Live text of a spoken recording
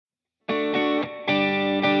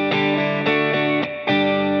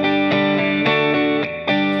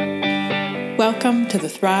to the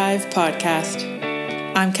Thrive Podcast.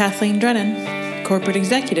 I'm Kathleen Drennan, corporate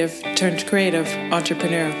executive turned creative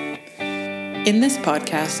entrepreneur. In this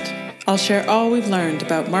podcast, I'll share all we've learned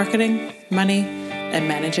about marketing, money, and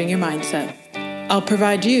managing your mindset. I'll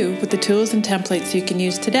provide you with the tools and templates you can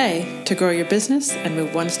use today to grow your business and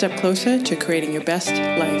move one step closer to creating your best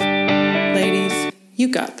life. Ladies, you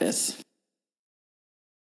got this.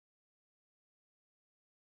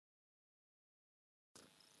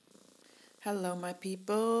 Hello, my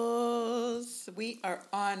peoples. We are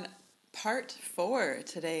on part 4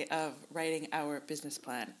 today of writing our business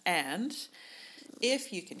plan. And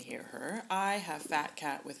if you can hear her, I have Fat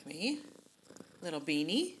Cat with me, little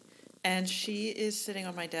Beanie, and she is sitting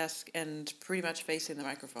on my desk and pretty much facing the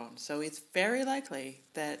microphone. So it's very likely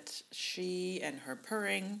that she and her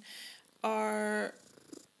purring are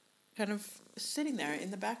kind of sitting there in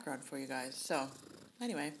the background for you guys. So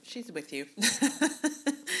anyway, she's with you.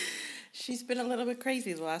 She's been a little bit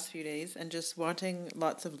crazy the last few days and just wanting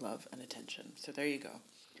lots of love and attention. So there you go.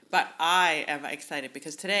 But I am excited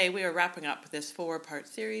because today we are wrapping up this 4-part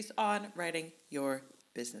series on writing your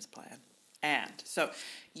business plan. And so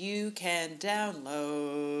you can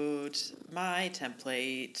download my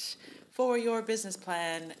template for your business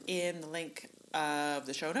plan in the link of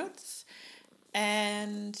the show notes.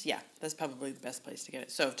 And yeah, that's probably the best place to get it.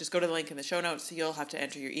 So just go to the link in the show notes. You'll have to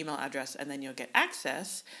enter your email address and then you'll get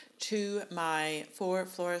access to my 4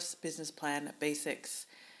 Florist Business Plan Basics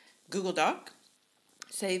Google Doc.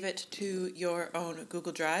 Save it to your own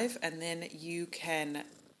Google Drive and then you can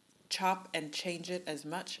chop and change it as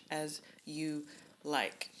much as you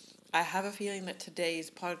like. I have a feeling that today's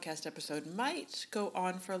podcast episode might go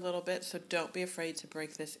on for a little bit, so don't be afraid to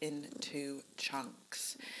break this into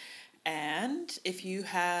chunks. And if you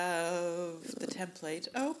have the template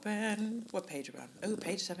open, what page are we on? Oh,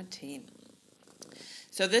 page 17.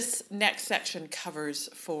 So this next section covers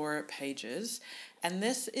 4 pages. And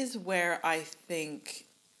this is where I think,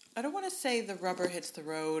 I don't want to say the rubber hits the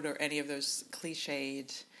road or any of those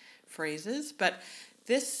cliched phrases, but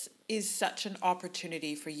this is such an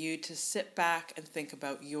opportunity for you to sit back and think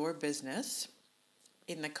about your business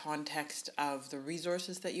in the context of the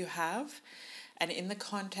resources that you have, and in the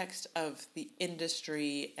context of the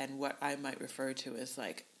industry and what I might refer to as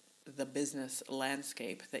like the business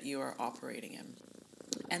landscape that you are operating in.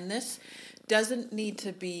 And this doesn't need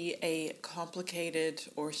to be a complicated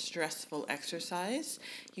or stressful exercise.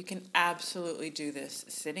 You can absolutely do this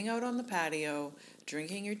sitting out on the patio,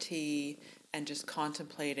 drinking your tea, and just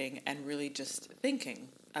contemplating and really just thinking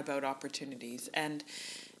about opportunities. And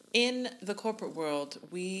in the corporate world,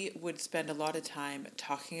 we would spend a lot of time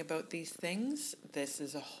talking about these things. This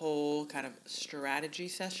is a whole kind of strategy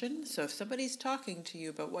session. So if somebody's talking to you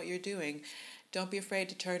about what you're doing, don't be afraid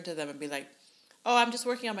to turn to them and be like, oh, I'm just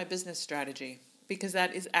working on my business strategy. Because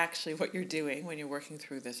that is actually what you're doing when you're working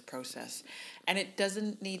through this process. And it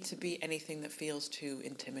doesn't need to be anything that feels too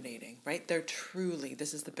intimidating, right?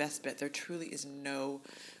 This is the best bit, there truly is no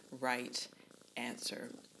right answer.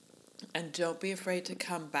 And don't be afraid to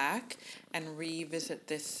come back and revisit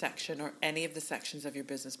this section or any of the sections of your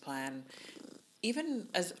business plan, even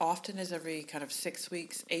as often as every kind of 6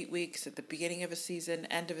 weeks, 8 weeks, at the beginning of a season,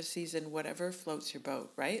 end of a season, whatever floats your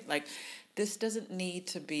boat, right? Like, this doesn't need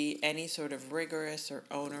to be any sort of rigorous or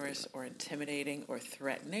onerous or intimidating or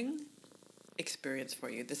threatening experience for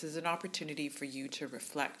you. This is an opportunity for you to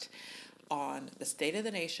reflect on the state of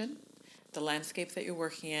the nation, the landscape that you're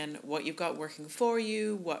working in, what you've got working for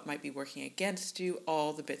you, what might be working against you,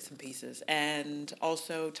 all the bits and pieces, and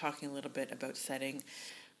also talking a little bit about setting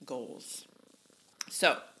goals.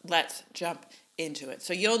 So let's jump into it.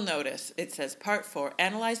 So you'll notice it says part 4,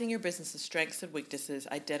 analyzing your business's strengths and weaknesses,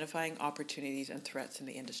 identifying opportunities and threats in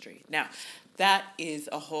the industry. Now, that is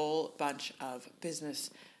a whole bunch of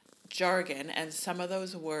business jargon, and some of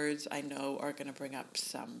those words I know are going to bring up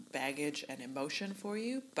some baggage and emotion for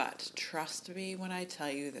you, but trust me when I tell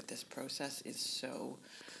you that this process is so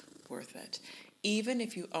worth it. Even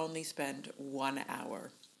if you only spend 1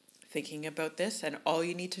 hour thinking about this, and all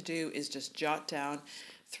you need to do is just jot down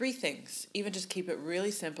 3 things, even just keep it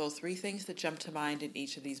really simple, 3 things that jump to mind in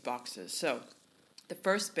each of these boxes. So the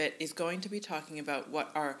first bit is going to be talking about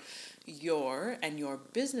what are your and your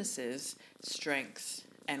business's strengths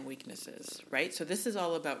and weaknesses, right? So this is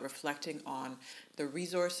all about reflecting on the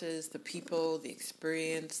resources, the people, the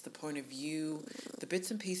experience, the point of view, the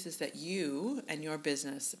bits and pieces that you and your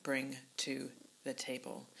business bring to the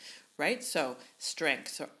table, right? So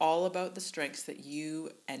strengths are all about the strengths that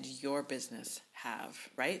you and your business have,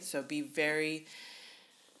 right? So be very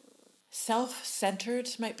Self-centered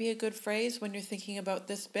might be a good phrase when you're thinking about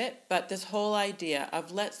this bit, but this whole idea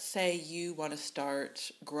of, let's say you want to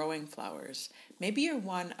start growing flowers. Maybe you're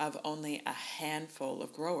one of only a handful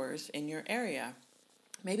of growers in your area.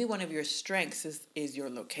 Maybe one of your strengths is your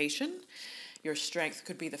location. Your strength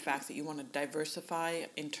could be the fact that you want to diversify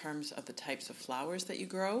in terms of the types of flowers that you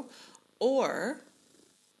grow, or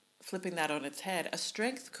flipping that on its head, a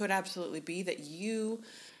strength could absolutely be that you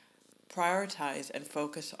prioritize and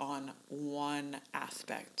focus on one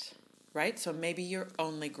aspect, right? So maybe you're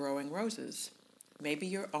only growing roses. Maybe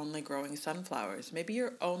you're only growing sunflowers. Maybe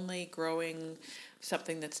you're only growing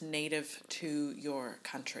something that's native to your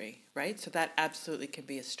country, right? So that absolutely can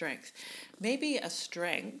be a strength. Maybe a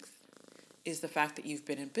strength is the fact that you've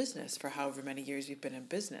been in business for however many years you've been in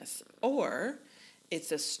business, or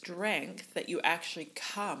it's a strength that you actually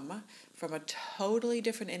come from a totally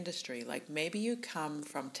different industry. Like maybe you come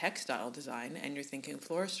from textile design and you're thinking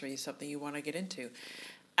floristry is something you want to get into.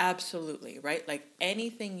 Absolutely, right? Like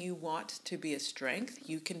anything you want to be a strength,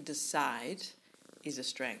 you can decide is a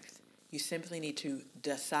strength. You simply need to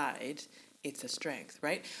decide it's a strength,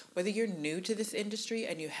 right? Whether you're new to this industry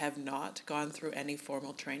and you have not gone through any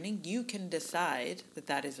formal training, you can decide that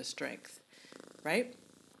that is a strength, right?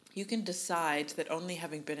 You can decide that only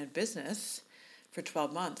having been in business for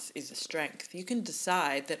 12 months is a strength. You can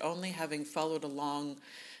decide that only having followed along,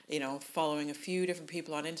 following a few different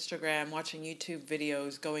people on Instagram, watching YouTube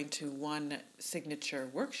videos, going to one signature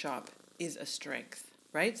workshop is a strength,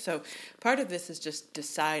 right? So part of this is just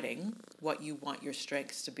deciding what you want your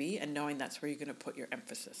strengths to be and knowing that's where you're going to put your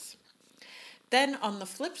emphasis. Then on the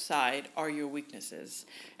flip side are your weaknesses.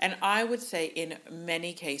 And I would say in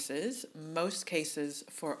many cases, most cases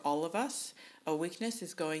for all of us, a weakness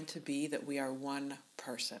is going to be that we are one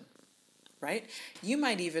person, right? You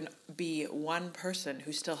might even be one person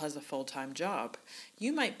who still has a full-time job.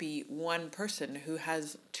 You might be one person who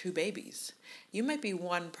has 2 babies. You might be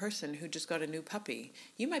one person who just got a new puppy.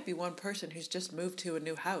 You might be one person who's just moved to a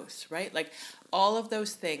new house, right? Like all of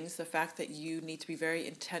those things, the fact that you need to be very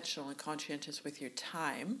intentional and conscientious with your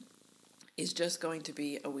time is just going to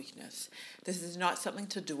be a weakness. This is not something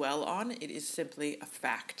to dwell on. It is simply a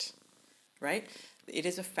fact, right? It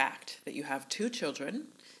is a fact that you have 2 children,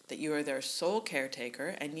 that you are their sole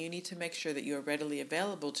caretaker, and you need to make sure that you are readily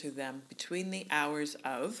available to them between the hours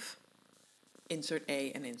of insert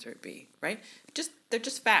A and insert B, right? They're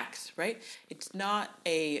just facts, right? It's not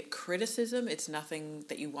a criticism. It's nothing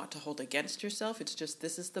that you want to hold against yourself. It's just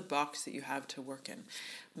this is the box that you have to work in.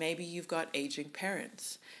 Maybe you've got aging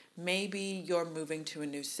parents. Maybe you're moving to a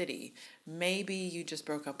new city. Maybe you just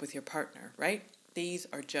broke up with your partner, right? These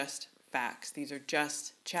are just facts. These are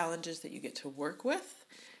just challenges that you get to work with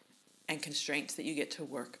and constraints that you get to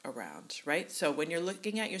work around, right? So when you're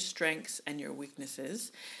looking at your strengths and your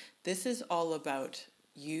weaknesses, this is all about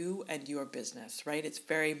you and your business, right? It's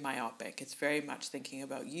very myopic. It's very much thinking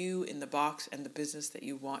about you in the box and the business that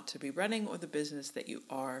you want to be running or the business that you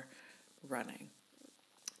are running.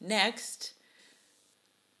 Next,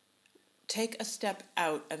 take a step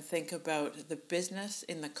out and think about the business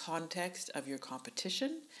in the context of your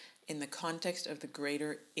competition, in the context of the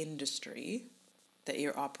greater industry that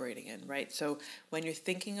you're operating in, right? So when you're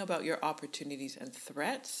thinking about your opportunities and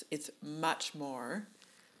threats, it's much more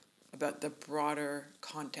about the broader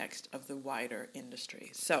context of the wider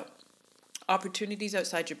industry. So opportunities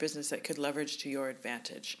outside your business that could leverage to your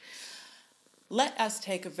advantage. Let us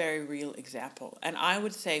take a very real example. And I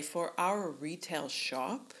would say for our retail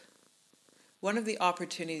shop, one of the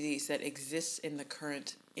opportunities that exists in the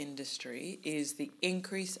current industry is the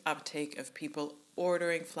increased uptake of people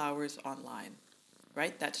ordering flowers online,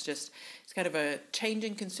 right? It's kind of a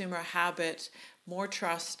changing consumer habit, more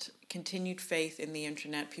trust, continued faith in the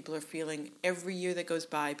internet. People are feeling, every year that goes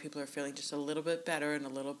by, people are feeling just a little bit better and a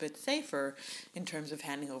little bit safer in terms of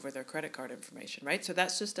handing over their credit card information, right? So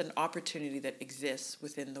that's just an opportunity that exists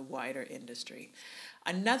within the wider industry.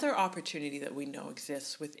 Another opportunity that we know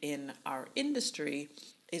exists within our industry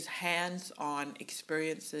is hands-on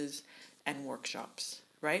experiences and workshops,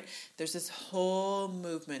 right? There's this whole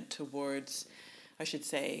movement towards, I should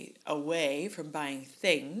say, away from buying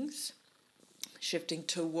things, shifting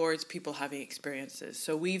towards people having experiences.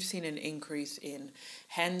 So we've seen an increase in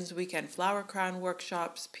Hens Weekend Flower Crown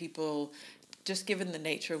workshops. People, just given the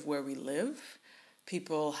nature of where we live,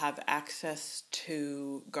 people have access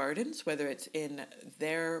to gardens, whether it's in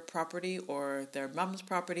their property or their mom's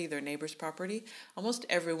property, their neighbor's property. Almost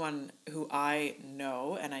everyone who I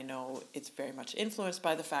know, and I know it's very much influenced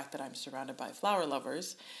by the fact that I'm surrounded by flower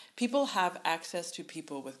lovers, people have access to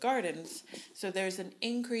people with gardens. So there's an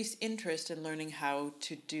increased interest in learning how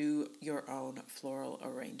to do your own floral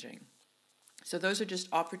arranging. So those are just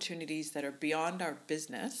opportunities that are beyond our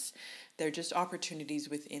business. They're just opportunities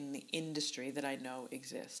within the industry that I know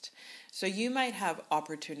exist. So you might have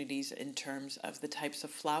opportunities in terms of the types of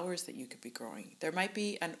flowers that you could be growing. There might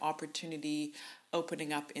be an opportunity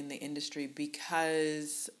opening up in the industry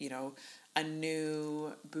because, a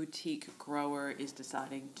new boutique grower is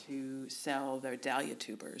deciding to sell their dahlia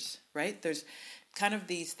tubers, right? There's kind of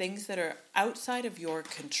these things that are outside of your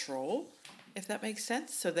control, if that makes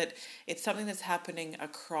sense, so that it's something that's happening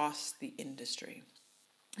across the industry.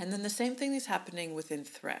 And then the same thing is happening within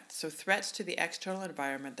threats. So threats to the external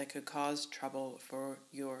environment that could cause trouble for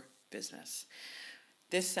your business.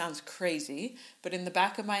 This sounds crazy, but in the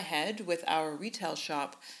back of my head with our retail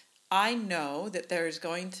shop, I know that there is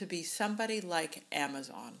going to be somebody like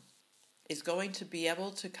Amazon is going to be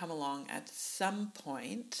able to come along at some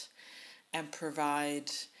point and provide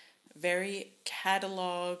very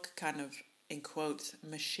catalog, kind of in quotes,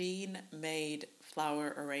 machine-made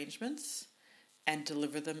flower arrangements and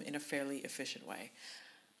deliver them in a fairly efficient way.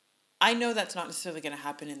 I know that's not necessarily going to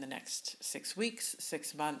happen in the next 6 weeks,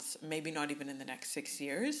 6 months, maybe not even in the next 6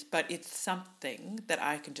 years, but it's something that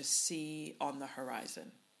I can just see on the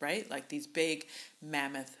horizon, right? Like these big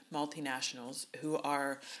mammoth multinationals who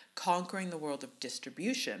are conquering the world of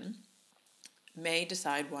distribution may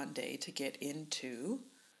decide one day to get into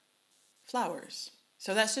flowers.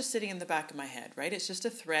 So that's just sitting in the back of my head, right? It's just a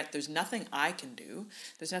threat. There's nothing I can do.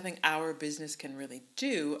 There's nothing our business can really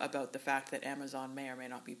do about the fact that Amazon may or may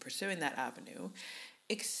not be pursuing that avenue,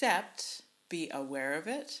 except be aware of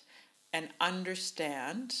it and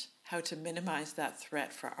understand how to minimize that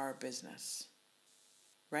threat for our business,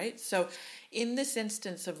 right? So in this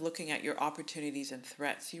instance of looking at your opportunities and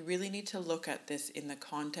threats, you really need to look at this in the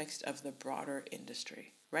context of the broader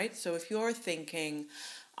industry, right? So if you're thinking,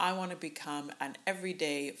 I want to become an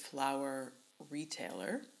everyday flower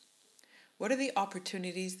retailer, what are the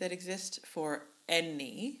opportunities that exist for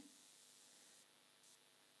any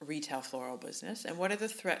retail floral business? And what are the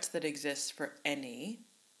threats that exist for any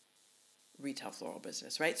retail floral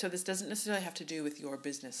business, right? So this doesn't necessarily have to do with your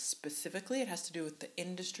business specifically. It has to do with the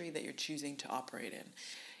industry that you're choosing to operate in.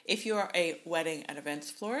 If you are a wedding and events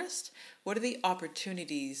florist, what are the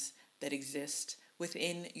opportunities that exist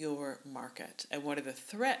within your market? And what are the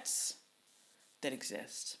threats that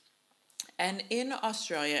exist? And in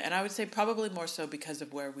Australia, and I would say probably more so because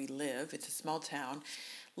of where we live, it's a small town,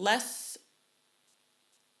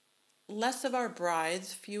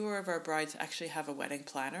 fewer of our brides actually have a wedding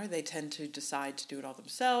planner. They tend to decide to do it all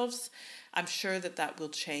themselves. I'm sure that will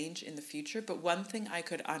change in the future, but one thing I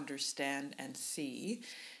could understand and see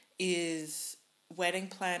is wedding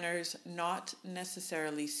planners not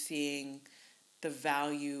necessarily seeing the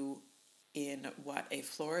value in what a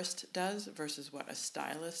florist does versus what a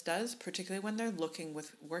stylist does, particularly when they're working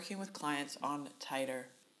with clients on tighter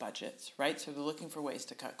budgets, right? So they're looking for ways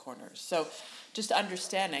to cut corners. So just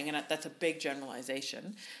understanding, and that's a big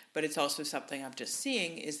generalization, but it's also something I'm just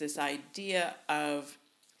seeing, is this idea of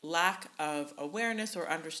lack of awareness or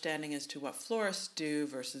understanding as to what florists do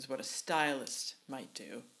versus what a stylist might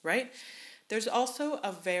do, right? There's also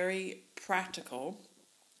a very practical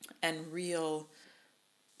and real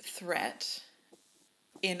threat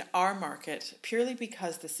in our market purely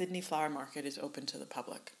because the Sydney flower market is open to the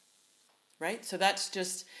public, right? So that's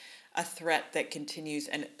just a threat that continues,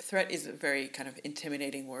 and threat is a very kind of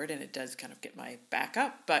intimidating word, and it does kind of get my back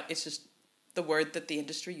up, but it's just the word that the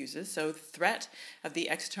industry uses. So threat of the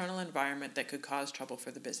external environment that could cause trouble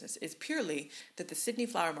for the business is purely that the Sydney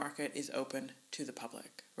flower market is open to the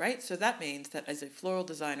public, right? So that means that as a floral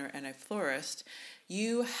designer and a florist,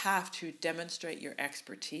 you have to demonstrate your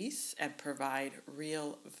expertise and provide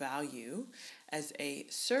real value as a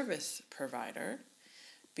service provider,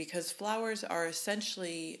 because flowers are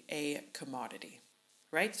essentially a commodity,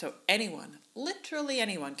 right? So anyone, literally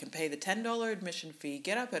anyone, can pay the $10 admission fee,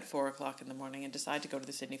 get up at 4 o'clock in the morning and decide to go to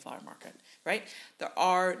the Sydney Flower Market, right? There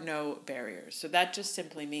are no barriers. So that just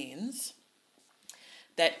simply means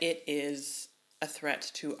that it is a threat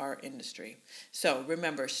to our industry. So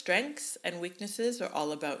remember, strengths and weaknesses are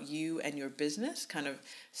all about you and your business, kind of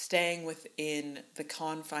staying within the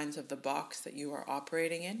confines of the box that you are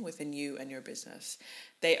operating in within you and your business.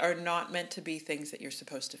 They are not meant to be things that you're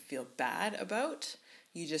supposed to feel bad about.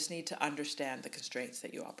 You just need to understand the constraints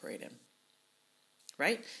that you operate in,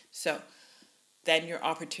 right? So then your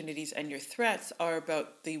opportunities and your threats are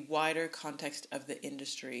about the wider context of the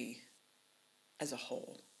industry as a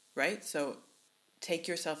whole, right? So take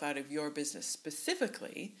yourself out of your business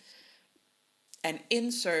specifically and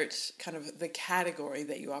insert kind of the category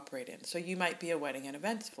that you operate in. So you might be a wedding and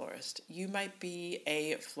events florist. You might be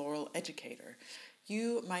a floral educator.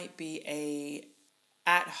 You might be a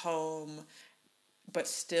at-home but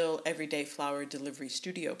still everyday flower delivery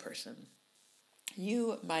studio person.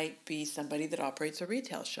 You might be somebody that operates a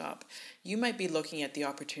retail shop. You might be looking at the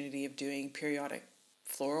opportunity of doing periodic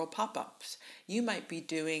floral pop-ups. You might be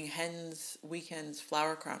doing hens, weekends,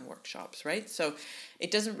 flower crown workshops, right? So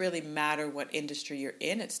it doesn't really matter what industry you're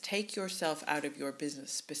in. It's take yourself out of your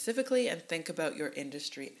business specifically and think about your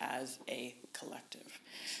industry as a collective.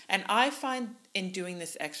 And I find in doing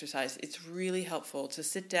this exercise, it's really helpful to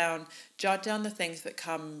sit down, jot down the things that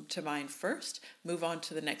come to mind first, move on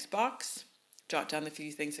to the next box, jot down the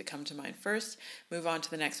few things that come to mind first, move on to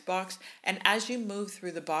the next box. And as you move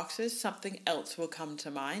through the boxes, something else will come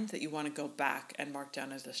to mind that you want to go back and mark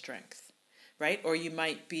down as a strength, right? Or you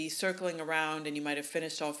might be circling around and you might have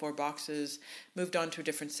finished all 4 boxes, moved on to a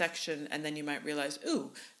different section, and then you might realize,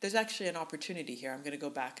 ooh, there's actually an opportunity here. I'm going to go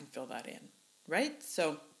back and fill that in, right?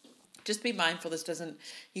 So just be mindful,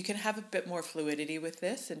 you can have a bit more fluidity with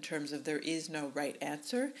this in terms of there is no right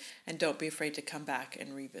answer, and don't be afraid to come back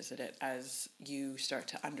and revisit it as you start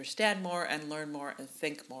to understand more and learn more and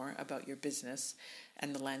think more about your business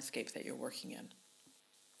and the landscape that you're working in.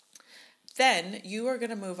 Then you are going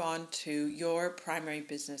to move on to your primary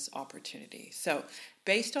business opportunity. So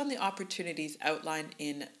based on the opportunities outlined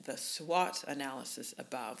in the SWOT analysis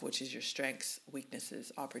above, which is your strengths,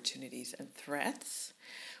 weaknesses, opportunities, and threats,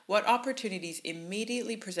 what opportunities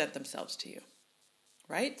immediately present themselves to you,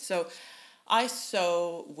 right? So I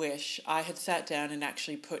so wish I had sat down and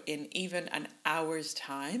actually put in even an hour's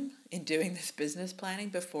time in doing this business planning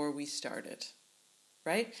before we started,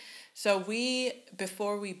 right? So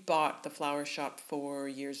before we bought the flower shop 4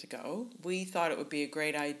 years ago, we thought it would be a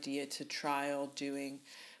great idea to trial doing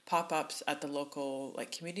pop-ups at the local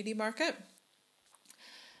community market.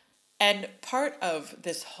 And part of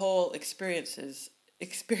this whole experience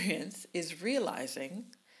is realizing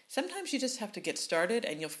sometimes you just have to get started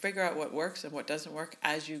and you'll figure out what works and what doesn't work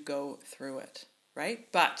as you go through it,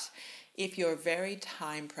 right? But if you're very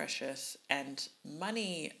time precious and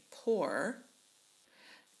money poor,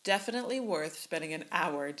 definitely worth spending an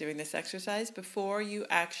hour doing this exercise before you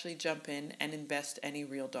actually jump in and invest any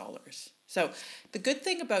real dollars. So the good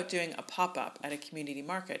thing about doing a pop-up at a community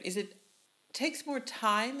market is it takes more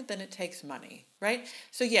time than it takes money, right?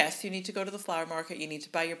 So yes, you need to go to the flower market, you need to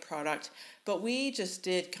buy your product, but we just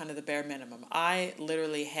did kind of the bare minimum. I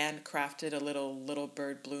literally handcrafted a little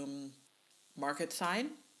bird bloom market sign.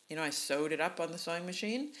 I sewed it up on the sewing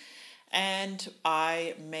machine, and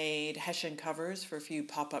I made hessian covers for a few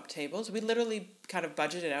pop-up tables. We literally kind of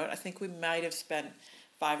budgeted out. I think we might have spent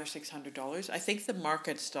 $500 or $600. I think the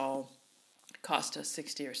market stall cost us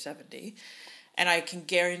 $60 or $70. And I can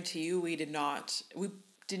guarantee you we did not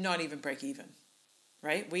even break even,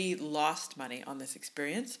 right? We lost money on this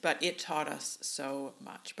experience, but it taught us so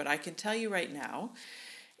much. But I can tell you right now,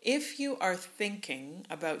 if you are thinking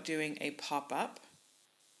about doing a pop-up,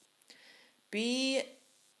 be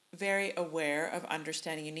very aware of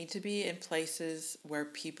understanding you need to be in places where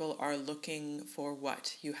people are looking for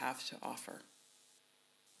what you have to offer.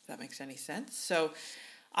 If that makes any sense. So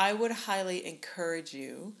I would highly encourage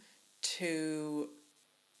you to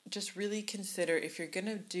just really consider, if you're going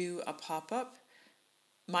to do a pop-up,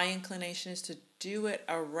 my inclination is to do it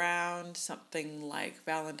around something like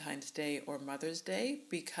Valentine's Day or Mother's Day,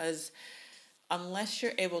 because unless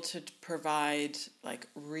you're able to provide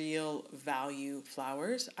real value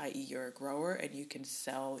flowers, i.e. you're a grower and you can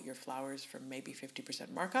sell your flowers for maybe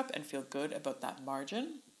 50% markup and feel good about that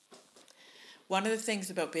margin. One of the things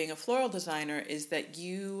about being a floral designer is that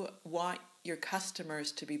you want your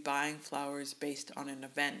customers to be buying flowers based on an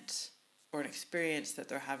event or an experience that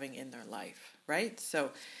they're having in their life, right? So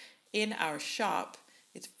in our shop,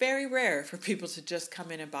 it's very rare for people to just come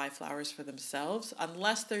in and buy flowers for themselves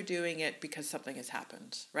unless they're doing it because something has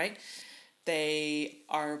happened, right? They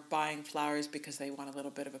are buying flowers because they want a little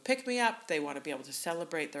bit of a pick-me-up. They want to be able to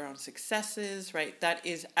celebrate their own successes, right? That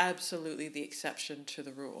is absolutely the exception to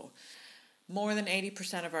the rule. More than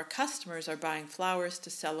 80% of our customers are buying flowers to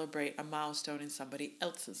celebrate a milestone in somebody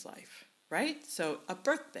else's life, right? So a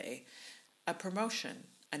birthday, a promotion,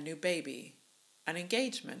 a new baby, an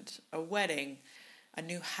engagement, a wedding, a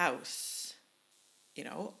new house,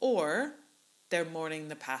 or they're mourning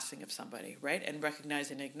the passing of somebody, right? And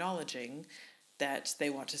recognizing and acknowledging that they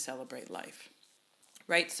want to celebrate life,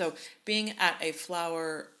 right? So being at a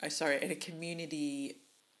community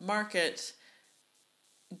market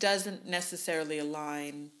doesn't necessarily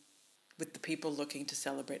align with the people looking to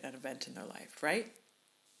celebrate an event in their life, right?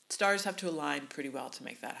 Stars have to align pretty well to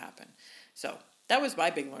make that happen. So that was my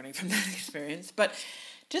big learning from that experience. But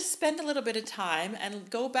just spend a little bit of time and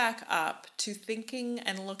go back up to thinking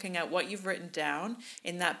and looking at what you've written down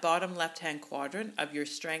in that bottom left-hand quadrant of your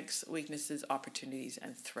strengths, weaknesses, opportunities,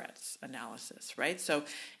 and threats analysis, right? So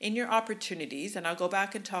in your opportunities, and I'll go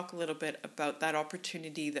back and talk a little bit about that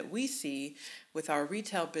opportunity that we see with our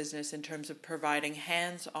retail business in terms of providing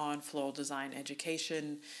hands-on floral design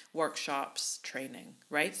education, workshops, training,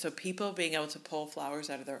 right? So people being able to pull flowers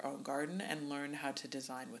out of their own garden and learn how to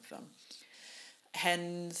design with them.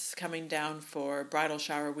 Hens coming down for bridal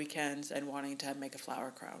shower weekends and wanting to make a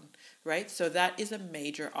flower crown, right? So that is a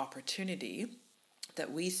major opportunity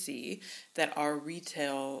that we see that our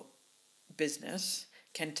retail business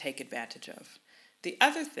can take advantage of. The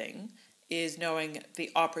other thing is knowing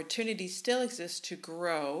the opportunity still exists to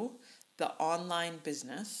grow the online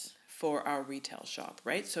business for our retail shop,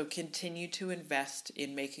 right? So continue to invest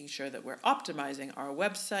in making sure that we're optimizing our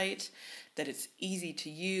website, that it's easy to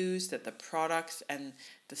use, that the products and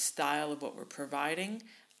the style of what we're providing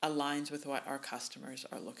aligns with what our customers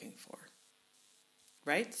are looking for,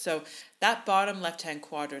 right? So that bottom left-hand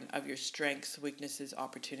quadrant of your strengths, weaknesses,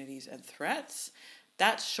 opportunities, and threats,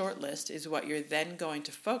 that short list is what you're then going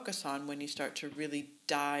to focus on when you start to really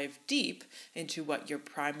dive deep into what your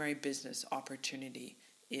primary business opportunity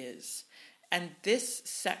is. And this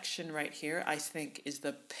section right here, I think, is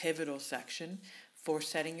the pivotal section for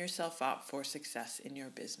setting yourself up for success in your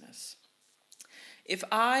business. If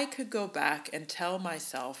I could go back and tell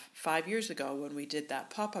myself 5 years ago when we did that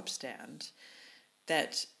pop-up stand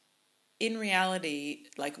that in reality,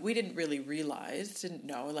 like, we didn't really realize, didn't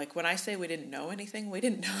know, like when I say we didn't know anything, we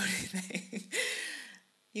didn't know anything.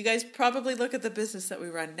 You guys probably look at the business that we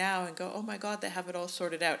run now and go, oh my God, they have it all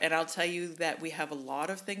sorted out. And I'll tell you that we have a lot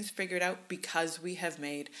of things figured out because we have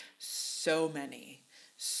made so many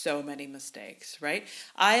mistakes, right?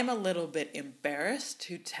 I am a little bit embarrassed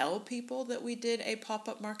to tell people that we did a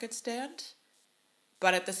pop-up market stand.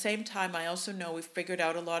 But at the same time, I also know we figured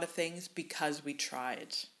out a lot of things because we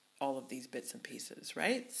tried all of these bits and pieces,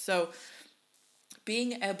 right? So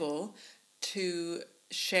being able to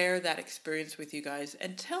share that experience with you guys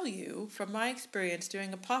and tell you from my experience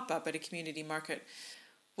doing a pop-up at a community market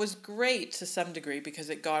was great to some degree because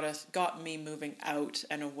it got me moving out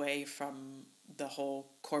and away from the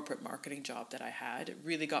whole corporate marketing job that I had. It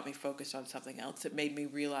really got me focused on something else. It made me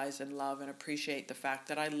realize and love and appreciate the fact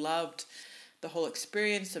that I loved the whole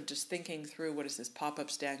experience of just thinking through, what is this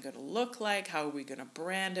pop-up stand going to look like? How are we going to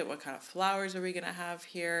brand it? What kind of flowers are we going to have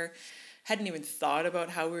here? Hadn't even thought about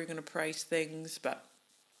how we were going to price things, but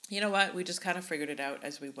you know what? We just kind of figured it out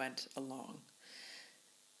as we went along.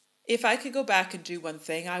 If I could go back and do one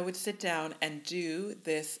thing, I would sit down and do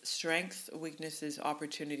this strengths, weaknesses,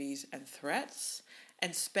 opportunities, and threats,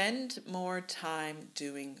 and spend more time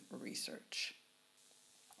doing research.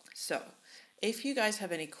 So, if you guys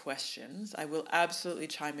have any questions, I will absolutely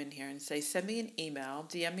chime in here and say, send me an email,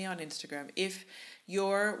 DM me on Instagram if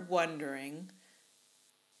you're wondering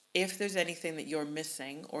if there's anything that you're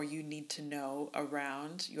missing or you need to know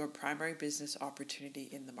around your primary business opportunity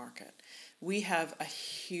in the market. We have a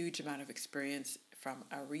huge amount of experience from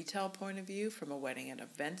a retail point of view, from a wedding and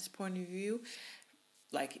events point of view.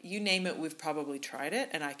 Like, you name it, we've probably tried it.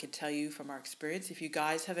 And I can tell you from our experience, if you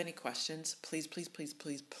guys have any questions, please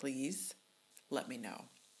let me know,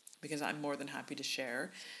 because I'm more than happy to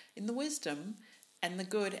share in the wisdom and the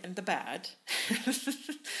good and the bad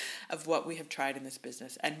of what we have tried in this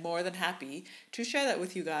business, and more than happy to share that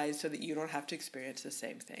with you guys so that you don't have to experience the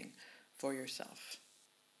same thing for yourself.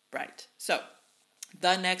 Right. So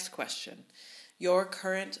the next question, your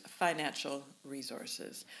current financial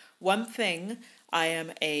resources. One thing I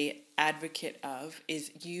am an advocate of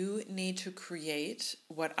is you need to create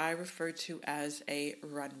what I refer to as a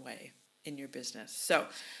runway in your business. So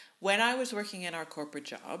when I was working in our corporate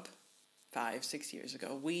job 5-6 years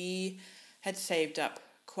ago, we had saved up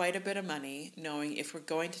quite a bit of money, knowing if we're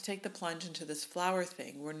going to take the plunge into this flower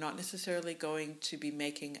thing, we're not necessarily going to be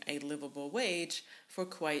making a livable wage for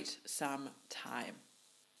quite some time.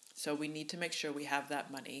 So we need to make sure we have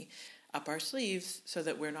that money up our sleeves so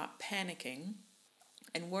that we're not panicking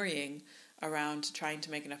and worrying around trying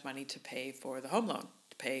to make enough money to pay for the home loan,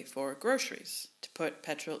 to pay for groceries, to put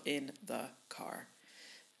petrol in the car.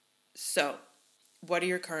 So, what are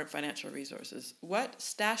your current financial resources? What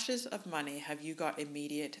stashes of money have you got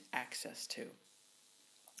immediate access to?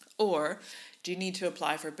 Or do you need to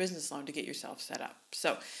apply for a business loan to get yourself set up?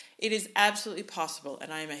 So it is absolutely possible,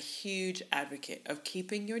 and I am a huge advocate of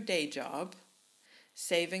keeping your day job,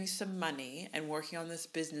 saving some money, and working on this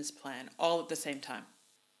business plan all at the same time.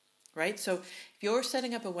 right? So if you're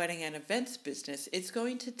setting up a wedding and events business, it's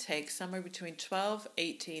going to take somewhere between 12,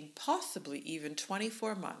 18, possibly even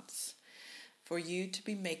 24 months for you to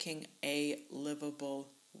be making a livable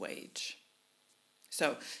wage.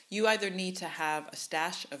 So you either need to have a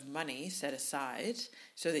stash of money set aside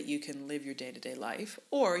so that you can live your day-to-day life,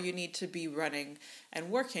 or you need to be running and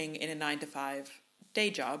working in a 9-to-5 day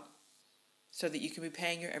job so that you can be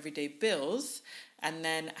paying your everyday bills and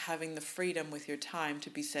then having the freedom with your time to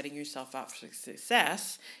be setting yourself up for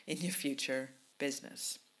success in your future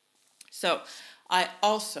business. So I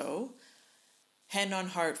also, hand on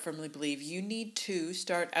heart, firmly believe you need to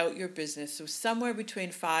start out your business with somewhere between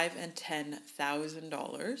 $5,000 and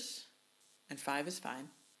 $10,000, and 5 is fine,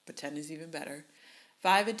 but 10 is even better.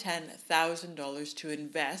 $5,000 and $10,000 to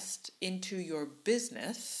invest into your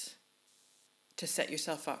business to set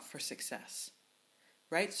yourself up for success,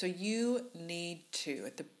 right? So you need to,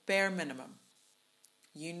 at the bare minimum,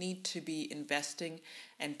 you need to be investing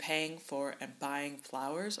and paying for and buying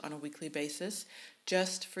flowers on a weekly basis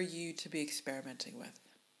just for you to be experimenting with.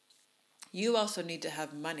 You also need to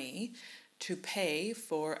have money to pay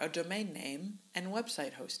for a domain name and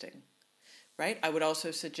website hosting, right? I would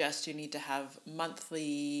also suggest you need to have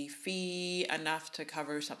monthly fee enough to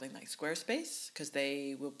cover something like Squarespace, because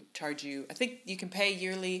they will charge you, I think you can pay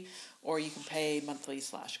yearly or you can pay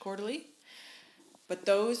monthly/quarterly. But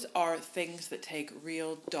those are things that take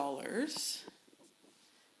real dollars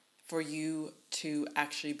for you to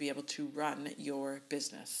actually be able to run your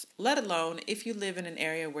business. Let alone if you live in an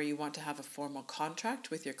area where you want to have a formal contract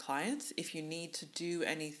with your clients, if you need to do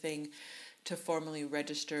anything to formally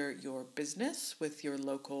register your business with your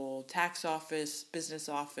local tax office, business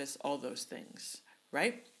office, all those things,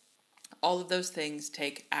 right? All of those things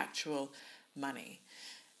take actual money.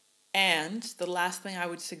 And the last thing I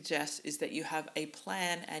would suggest is that you have a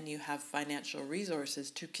plan and you have financial resources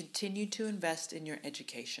to continue to invest in your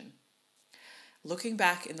education. Looking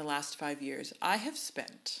back in the last 5 years, I have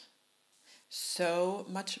spent so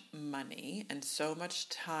much money and so much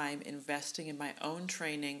time investing in my own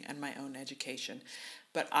training and my own education.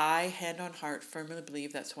 But I, hand on heart, firmly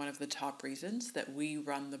believe that's one of the top reasons that we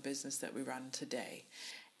run the business that we run today.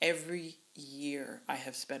 Every year I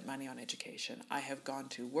have spent money on education. I have gone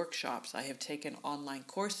to workshops. I have taken online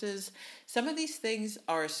courses. Some of these things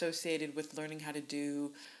are associated with learning how to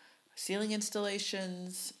do ceiling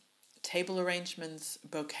installations, table arrangements,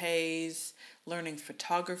 bouquets, learning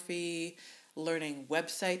photography, learning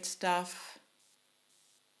website stuff,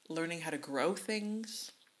 learning how to grow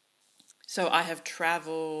things. So I have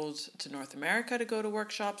traveled to North America to go to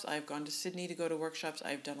workshops. I've gone to Sydney to go to workshops.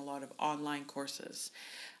 I've done a lot of online courses.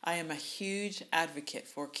 I am a huge advocate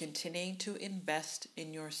for continuing to invest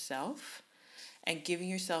in yourself and giving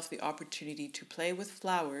yourself the opportunity to play with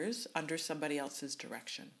flowers under somebody else's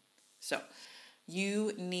direction. So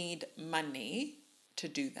you need money to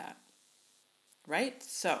do that, right?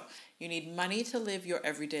 So you need money to live your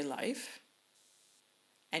everyday life,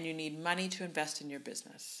 and you need money to invest in your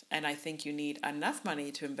business. And I think you need enough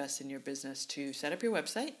money to invest in your business to set up your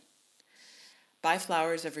website, buy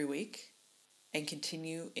flowers every week, and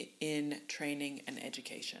continue in training and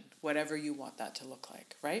education, whatever you want that to look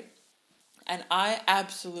like, right? And I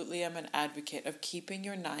absolutely am an advocate of keeping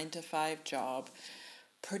your 9-to-5 job,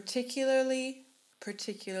 particularly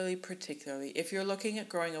if you're looking at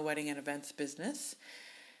growing a wedding and events business.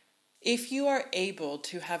 If you are able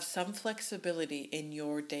to have some flexibility in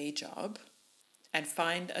your day job and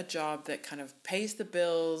find a job that kind of pays the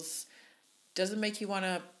bills, doesn't make you want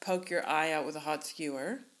to poke your eye out with a hot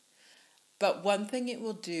skewer, but one thing it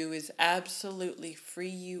will do is absolutely free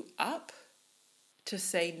you up to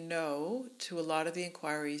say no to a lot of the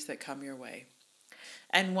inquiries that come your way.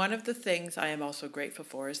 And one of the things I am also grateful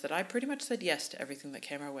for is that I pretty much said yes to everything that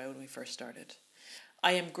came our way when we first started.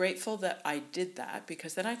 I am grateful that I did that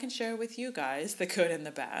because then I can share with you guys the good and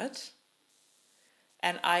the bad.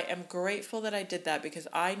 And I am grateful that I did that because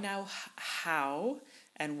I know how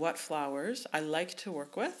and what flowers I like to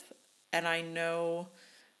work with, and I know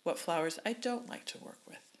what flowers I don't like to work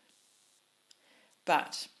with.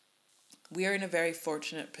 But we are in a very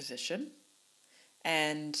fortunate position,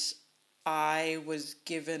 and I was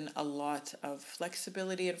given a lot of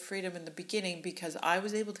flexibility and freedom in the beginning because I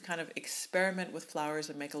was able to kind of experiment with flowers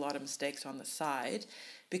and make a lot of mistakes on the side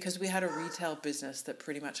because we had a retail business that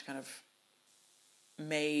pretty much kind of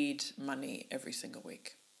made money every single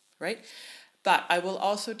week, right? But I will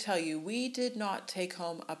also tell you, we did not take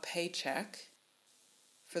home a paycheck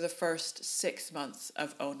for the first 6 months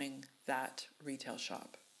of owning that retail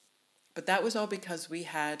shop. But that was all because we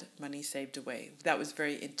had money saved away. That was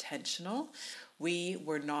very intentional. We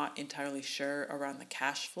were not entirely sure around the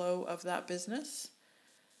cash flow of that business.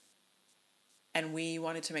 And we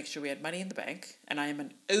wanted to make sure we had money in the bank. And I am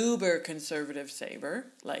an uber conservative saver,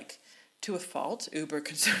 like to a fault, uber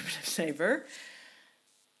conservative saver.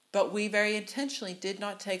 But we very intentionally did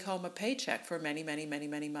not take home a paycheck for many, many, many,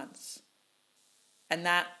 many months. And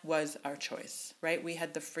that was our choice, right? We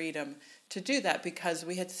had the freedom to do that because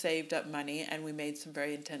we had saved up money and we made some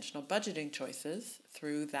very intentional budgeting choices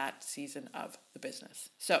through that season of the business.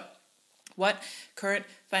 So, what current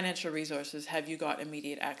financial resources have you got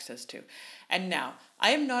immediate access to? And now,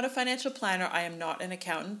 I am not a financial planner, I am not an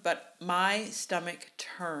accountant, but my stomach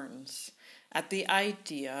turns at the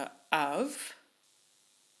idea of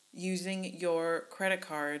using your credit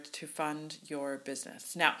card to fund your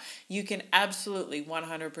business. Now, you can absolutely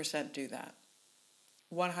 100% do that.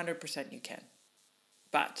 100% you can.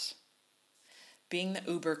 But being the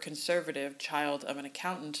uber conservative child of an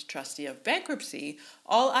accountant, trustee of bankruptcy,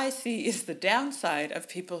 all I see is the downside of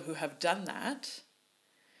people who have done that.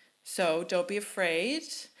 So don't be afraid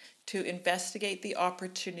to investigate the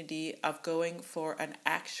opportunity of going for an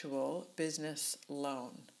actual business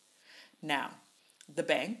loan. Now, the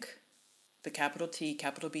bank, the capital T,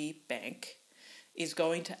 capital B bank, is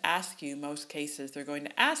going to ask you, most cases, they're going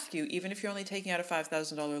to ask you, even if you're only taking out a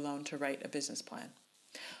 $5,000 loan to write a business plan.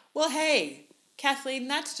 Well, hey, Kathleen,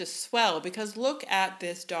 that's just swell because look at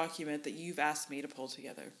this document that you've asked me to pull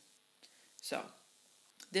together. So,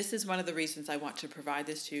 this is one of the reasons I want to provide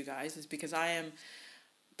this to you guys is because I am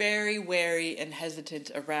very wary and hesitant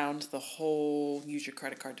around the whole use your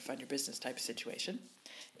credit card to fund your business type of situation.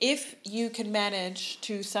 If you can manage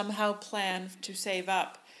to somehow plan to save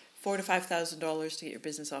up $4,000 to $5,000 to get your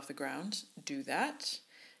business off the ground, do that.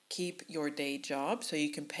 Keep your day job so you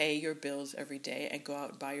can pay your bills every day and go out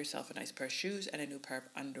and buy yourself a nice pair of shoes and a new pair of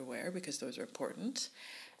underwear because those are important.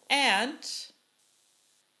 And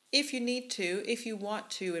if you want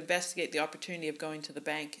to investigate the opportunity of going to the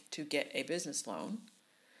bank to get a business loan,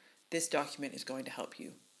 this document is going to help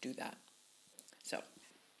you do that. So,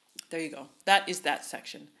 there you go. That is that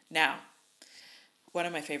section. Now, one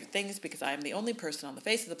of my favorite things, because I am the only person on the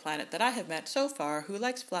face of the planet that I have met so far who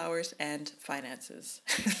likes flowers and finances.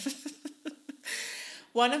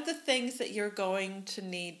 One of the things that you're going to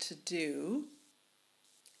need to do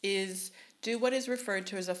is do what is referred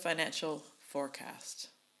to as a financial forecast.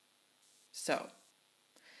 So,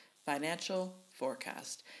 financial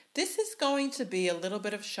forecast. This is going to be a little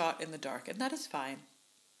bit of shot in the dark, and that is fine.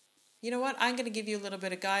 You know what? I'm going to give you a little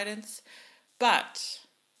bit of guidance, but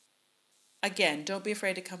again, don't be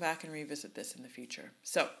afraid to come back and revisit this in the future.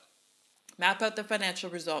 So, map out the financial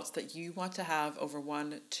results that you want to have over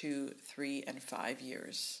 1, 2, 3, and 5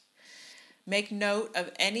 years. Make note of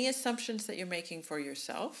any assumptions that you're making for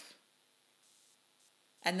yourself,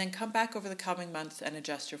 and then come back over the coming months and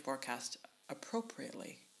adjust your forecast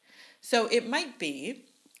appropriately. So it might be,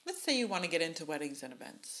 let's say you want to get into weddings and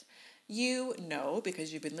events. You know,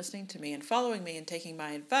 because you've been listening to me and following me and taking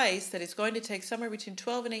my advice, that it's going to take somewhere between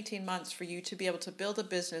 12 and 18 months for you to be able to build a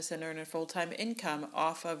business and earn a full-time income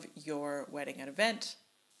off of your wedding and event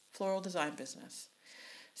floral design business.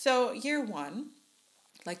 So year 1,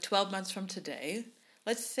 like 12 months from today,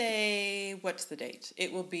 let's say, what's the date?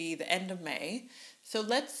 It will be the end of May. So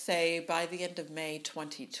let's say by the end of May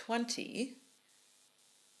 2020,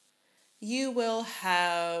 you will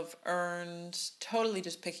have earned, totally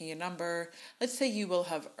just picking a number, let's say you will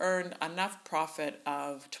have earned enough profit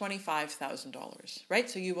of $25,000, right?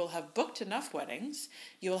 So you will have booked enough weddings,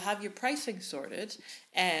 you will have your pricing sorted,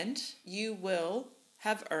 and you will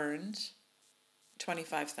have earned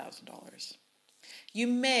 $25,000. You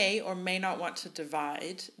may or may not want to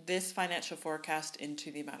divide this financial forecast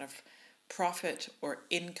into the amount of profit or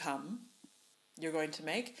income you're going to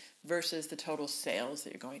make versus the total sales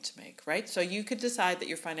that you're going to make, right? So you could decide that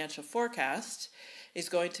your financial forecast is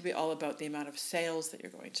going to be all about the amount of sales that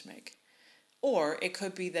you're going to make. Or it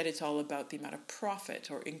could be that it's all about the amount of profit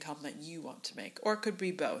or income that you want to make. Or it could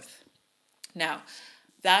be both. Now,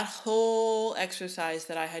 that whole exercise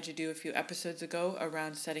that I had you do a few episodes ago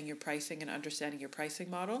around setting your pricing and understanding your pricing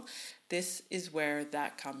model, this is where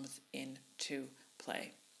that comes into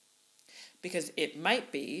play. Because it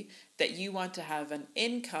might be that you want to have an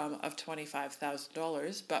income of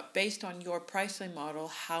 $25,000, but based on your pricing model,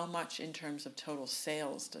 how much in terms of total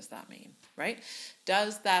sales does that mean, right?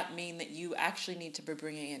 Does that mean that you actually need to be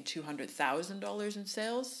bringing in $200,000 in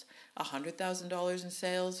sales, $100,000 in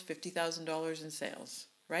sales, $50,000 in sales,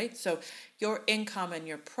 right? So your income and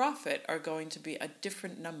your profit are going to be a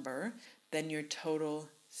different number than your total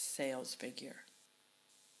sales figure.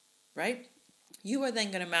 right? You are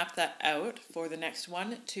then going to map that out for the next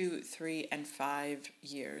 1, 2, 3, and 5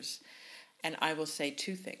 years. And I will say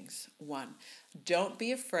 2 things. 1, don't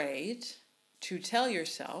be afraid to tell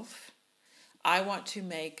yourself, I want to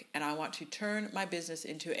make and I want to turn my business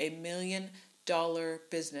into $1 million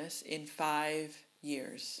business in 5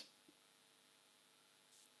 years.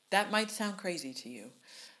 That might sound crazy to you,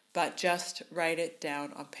 but just write it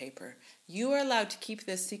down on paper. You are allowed to keep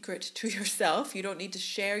this secret to yourself. You don't need to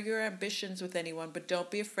share your ambitions with anyone, but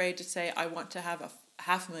don't be afraid to say, I want to have a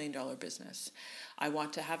 $500,000 business. I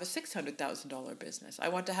want to have a $600,000 business. I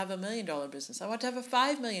want to have $1 million business. I want to have a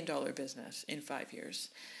 $5 million business in 5 years.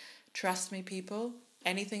 Trust me, people,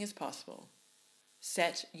 anything is possible.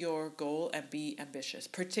 Set your goal and be ambitious,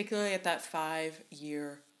 particularly at that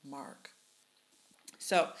 5-year mark.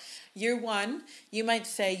 So, year 1, you might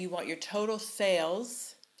say you want your total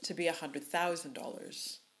sales to be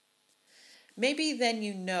 $100,000. Maybe then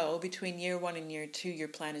you know between year 1 and year 2, your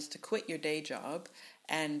plan is to quit your day job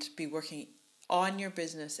and be working on your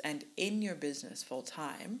business and in your business full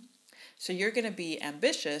time. So you're going to be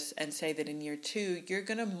ambitious and say that in year 2, you're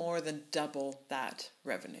going to more than double that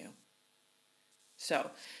revenue.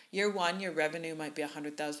 So year 1, your revenue might be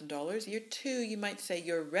 $100,000. Year 2, you might say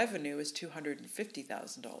your revenue is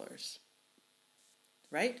 $250,000.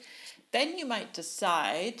 Right? Then you might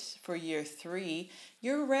decide for year 3,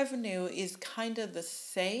 your revenue is kind of the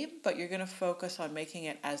same, but you're going to focus on making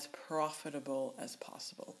it as profitable as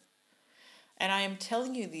possible. And I am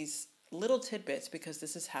telling you these little tidbits because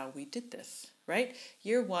this is how we did this, right?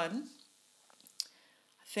 Year 1,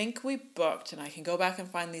 I think we booked, and I can go back and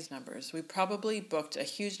find these numbers, we probably booked a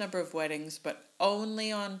huge number of weddings, but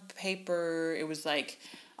only on paper it was like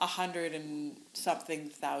 $100 and something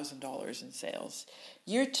thousand in sales.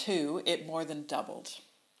 Year 2, it more than doubled,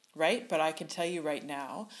 right? But I can tell you right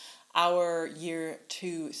now, our year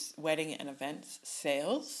 2 wedding and events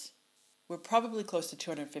sales were probably close to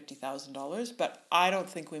 $250,000, but I don't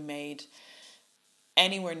think we made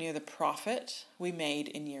anywhere near the profit we made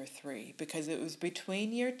in year 3, because it was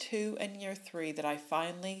between year 2 and year 3 that I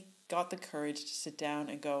finally got the courage to sit down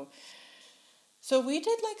and go, so we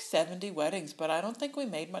did like 70 weddings, but I don't think we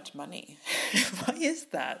made much money. Why is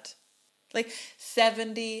that? Like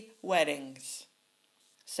 70 weddings.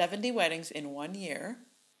 70 weddings in 1 year,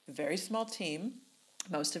 a very small team,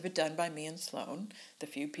 most of it done by me and Sloan, the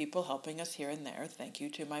few people helping us here and there. Thank you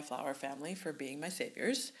to my flower family for being my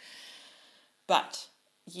saviors. But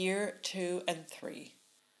year 2 and 3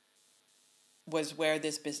 was where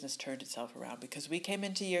this business turned itself around, because we came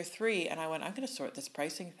into year 3 and I went, I'm going to sort this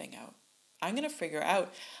pricing thing out. I'm going to figure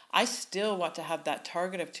out, I still want to have that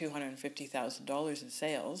target of $250,000 in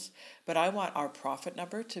sales, but I want our profit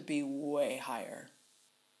number to be way higher.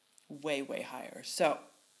 Way, way higher. So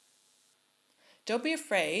don't be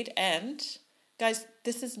afraid. And guys,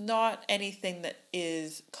 this is not anything that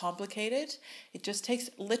is complicated. It just takes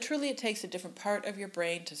a different part of your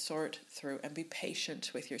brain to sort through, and be patient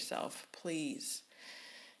with yourself, please.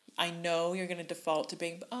 I know you're going to default to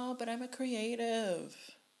being, but I'm a creative.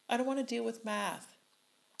 I don't want to deal with math.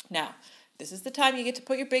 Now, this is the time you get to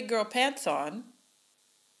put your big girl pants on,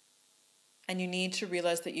 and you need to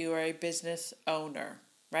realize that you are a business owner,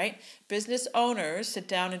 right? Business owners sit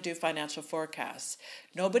down and do financial forecasts.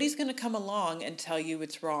 Nobody's going to come along and tell you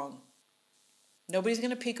it's wrong. Nobody's going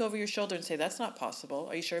to peek over your shoulder and say, that's not possible.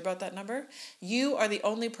 Are you sure about that number? You are the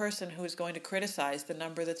only person who is going to criticize the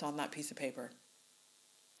number that's on that piece of paper.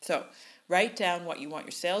 So write down what you want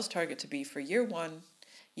your sales target to be for year 1,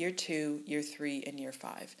 year 2, year 3, and year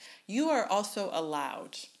 5. You are also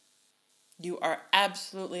allowed, you are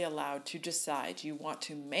absolutely allowed to decide you want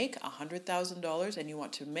to make $100,000 and you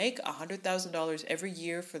want to make $100,000 every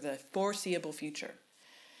year for the foreseeable future.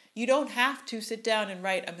 You don't have to sit down and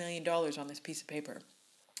write $1 million on this piece of paper.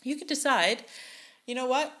 You can decide, you know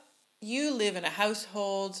what? You live in a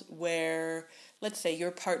household where, let's say your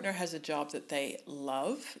partner has a job that they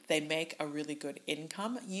love. They make a really good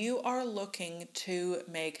income. You are looking to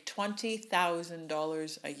make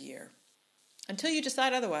 $20,000 a year until you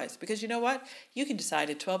decide otherwise. Because you know what? You can decide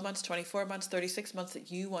in 12 months, 24 months, 36 months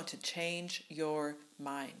that you want to change your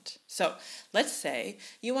mind. So let's say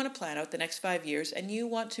you want to plan out the next 5 years and you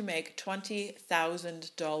want to make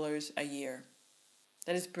 $20,000 a year.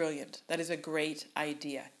 That is brilliant. That is a great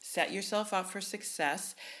idea. Set yourself up for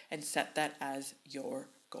success and set that as your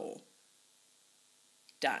goal.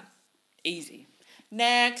 Done. Easy.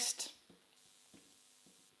 Next.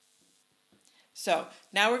 So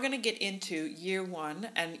now we're going to get into year 1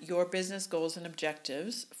 and your business goals and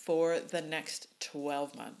objectives for the next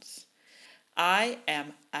 12 months. I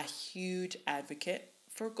am a huge advocate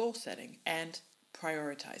for goal setting and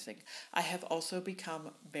prioritizing. I have also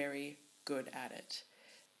become very good at it.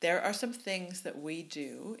 There are some things that we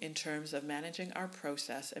do in terms of managing our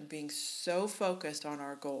process and being so focused on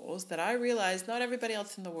our goals that I realize not everybody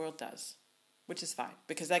else in the world does, which is fine,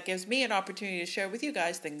 because that gives me an opportunity to share with you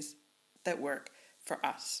guys things that work for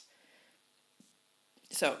us.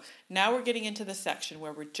 So now we're getting into the section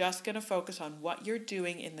where we're just going to focus on what you're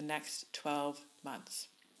doing in the next 12 months.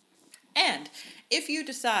 And if you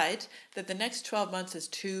decide that the next 12 months is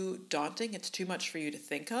too daunting, it's too much for you to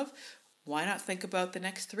think of, why not think about the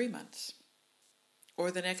next 3 months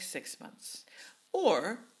or the next 6 months?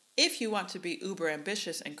 Or if you want to be uber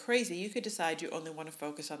ambitious and crazy, you could decide you only want to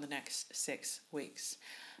focus on the next 6 weeks.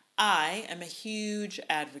 I am a huge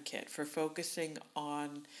advocate for focusing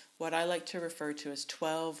on what I like to refer to as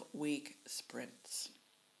 12-week sprints.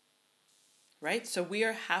 Right? So we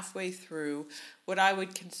are halfway through what I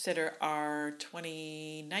would consider our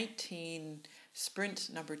 2019 sprint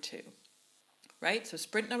number 2. Right? So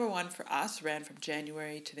sprint number 1 for us ran from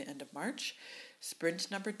January to the end of March.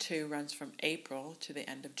 Sprint number 2 runs from April to the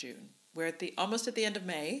end of June. We're almost at the end of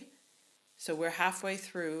May, so we're halfway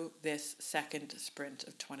through this second sprint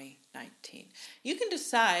of 2019. You can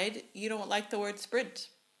decide you don't like the word sprint.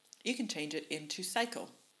 You can change it into cycle,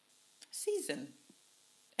 season,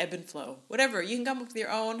 ebb and flow, whatever. You can come up with your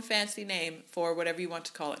own fancy name for whatever you want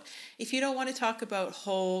to call it. If you don't want to talk about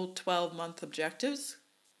whole 12-month objectives,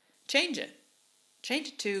 change it. Change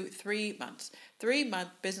it to 3 months. 3-month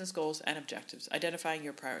business goals and objectives, identifying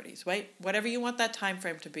your priorities. Right? Whatever you want that time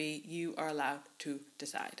frame to be, you are allowed to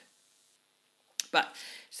decide. But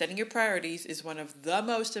setting your priorities is one of the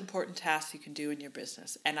most important tasks you can do in your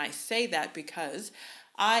business. And I say that because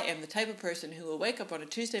I am the type of person who will wake up on a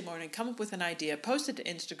Tuesday morning, come up with an idea, post it to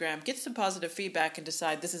Instagram, get some positive feedback, and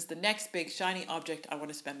decide this is the next big shiny object I want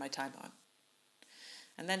to spend my time on.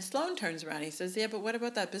 And then Sloan turns around and he says, yeah, but what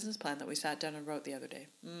about that business plan that we sat down and wrote the other day?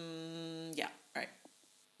 Yeah, right.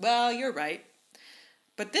 Well, you're right.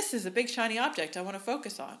 But this is a big shiny object I want to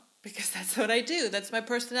focus on because that's what I do. That's my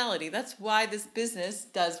personality. That's why this business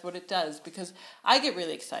does what it does, because I get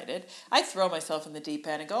really excited. I throw myself in the deep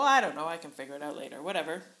end and go, I don't know, I can figure it out later,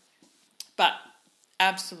 whatever. But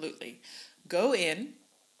absolutely, go in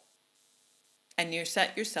and you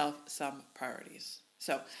set yourself some priorities.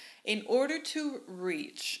 So in order to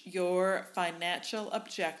reach your financial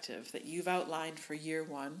objective that you've outlined for year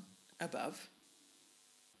 1 above,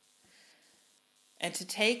 and to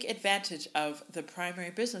take advantage of the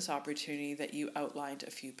primary business opportunity that you outlined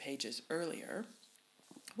a few pages earlier,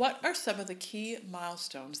 what are some of the key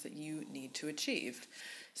milestones that you need to achieve?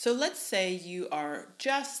 So let's say you are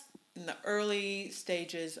just in the early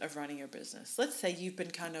stages of running your business. Let's say you've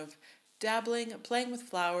been kind of dabbling, playing with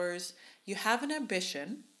flowers. You have an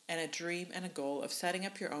ambition and a dream and a goal of setting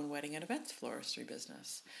up your own wedding and events floristry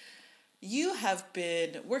business. You have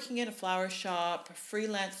been working in a flower shop,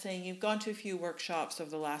 freelancing, you've gone to a few workshops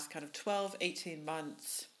over the last kind of 12, 18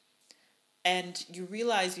 months, and you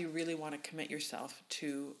realize you really want to commit yourself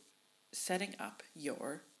to setting up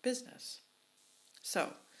your business.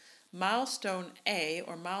 So, milestone A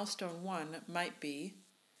or milestone 1 might be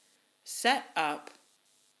set up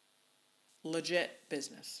legit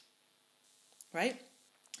business, right?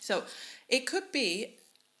 So, it could be,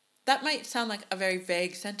 that might sound like a very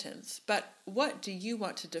vague sentence, but what do you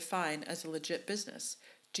want to define as a legit business?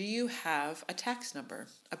 Do you have a tax number,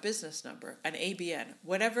 a business number, an ABN,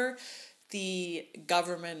 whatever the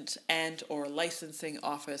government and or licensing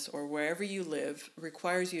office or wherever you live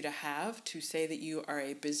requires you to have to say that you are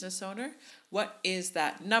a business owner? What is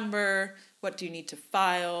that number? What do you need to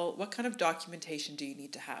file? What kind of documentation do you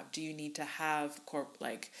need to have? Do you need to have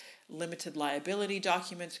limited liability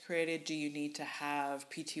documents created? Do you need to have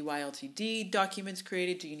PTY Ltd documents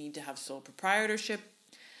created? Do you need to have sole proprietorship,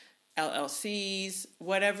 LLCs,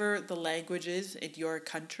 whatever the language is in your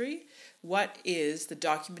country? What is the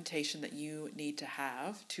documentation that you need to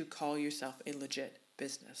have to call yourself a legit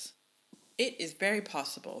business? It is very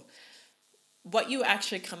possible what you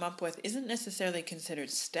actually come up with isn't necessarily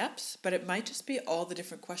considered steps, but it might just be all the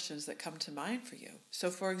different questions that come to mind for you.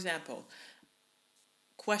 So for example,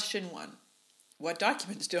 question 1, what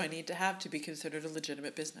documents do I need to have to be considered a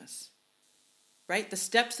legitimate business? Right? The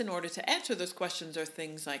steps in order to answer those questions are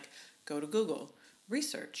things like go to Google,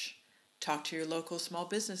 research, talk to your local small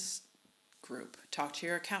business group, talk to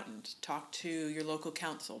your accountant, talk to your local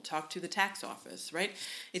counsel, talk to the tax office, right?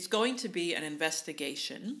 It's going to be an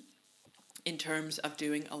investigation in terms of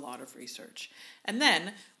doing a lot of research. And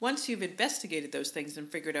then once you've investigated those things and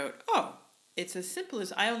figured out, oh, it's as simple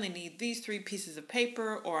as I only need these 3 pieces of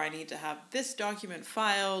paper, or I need to have this document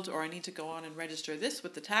filed, or I need to go on and register this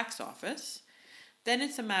with the tax office, Then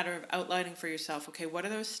it's a matter of outlining for yourself, okay, what are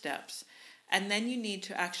those steps? And then you need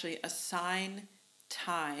to actually assign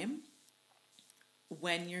time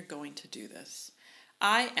when you're going to do this.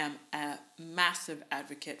 I am a massive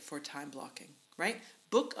advocate for time blocking, right?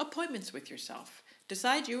 Book appointments with yourself.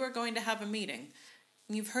 Decide you are going to have a meeting.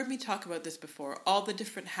 You've heard me talk about this before, all the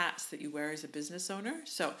different hats that you wear as a business owner.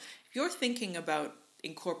 So if you're thinking about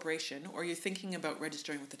incorporation, or you're thinking about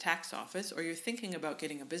registering with the tax office, or you're thinking about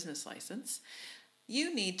getting a business license,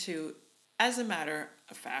 you need to, as a matter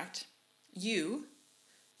of fact, you,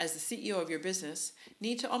 as the CEO of your business,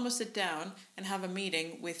 need to almost sit down and have a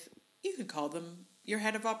meeting with, you could call them your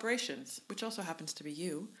head of operations, which also happens to be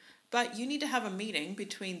you, but you need to have a meeting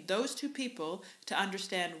between those two people to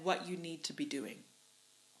understand what you need to be doing.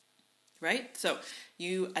 Right? So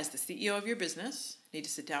you, as the CEO of your business, need to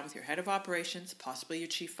sit down with your head of operations, possibly your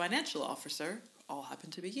chief financial officer, all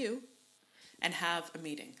happen to be you, and have a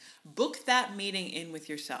meeting. Book that meeting in with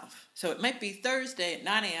yourself. So it might be Thursday at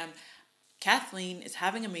 9 a.m. Kathleen is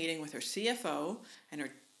having a meeting with her CFO and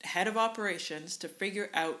her head of operations to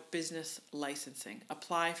figure out business licensing,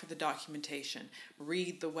 apply for the documentation,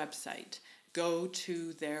 read the website, go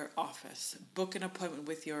to their office, book an appointment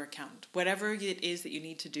with your accountant. Whatever it is that you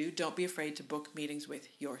need to do, don't be afraid to book meetings with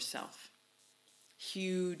yourself.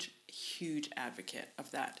 Huge, huge advocate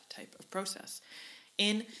of that type of process.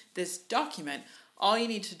 In this document, all you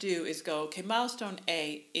need to do is go, okay, milestone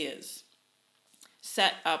A is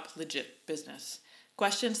set up legit business.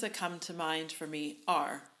 Questions that come to mind for me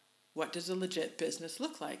are, what does a legit business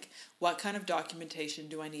look like? What kind of documentation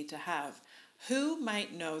do I need to have? Who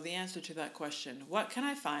might know the answer to that question? What can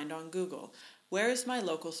I find on Google? Where is my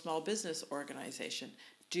local small business organization?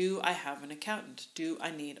 Do I have an accountant? Do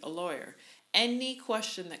I need a lawyer? Any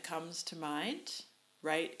question that comes to mind,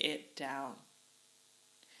 write it down.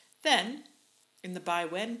 Then, in the by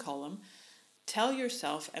when column, tell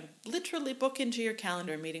yourself and literally book into your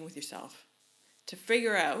calendar a meeting with yourself to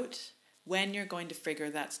figure out when you're going to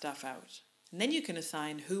figure that stuff out. And then you can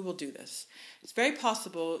assign who will do this. It's very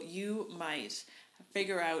possible you might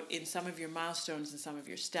figure out in some of your milestones and some of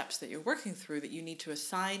your steps that you're working through that you need to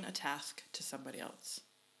assign a task to somebody else.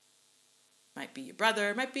 Might be your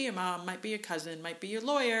brother, might be your mom, might be your cousin, might be your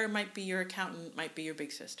lawyer, might be your accountant, might be your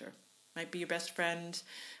big sister, might be your best friend,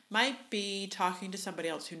 might be talking to somebody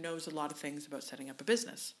else who knows a lot of things about setting up a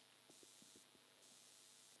business.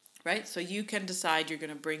 Right? So you can decide you're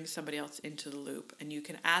going to bring somebody else into the loop, and you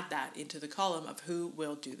can add that into the column of who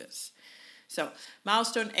will do this. So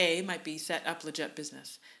milestone A might be set up legit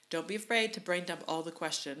business. Don't be afraid to brain dump all the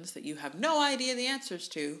questions that you have no idea the answers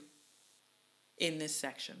to in this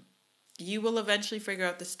section. You will eventually figure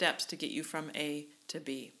out the steps to get you from A to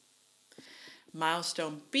B.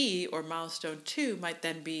 Milestone B or milestone 2 might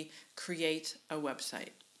then be create a website.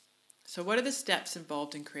 So what are the steps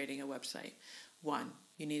involved in creating a website? 1,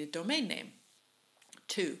 you need a domain name.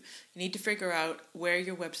 2, you need to figure out where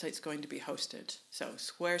your website's going to be hosted. So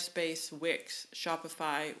Squarespace, Wix,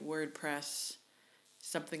 Shopify, WordPress,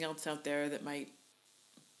 something else out there that might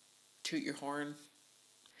toot your horn.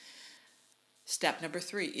 Step number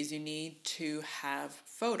 3 is you need to have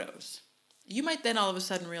photos. You might then all of a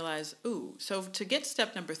sudden realize, so to get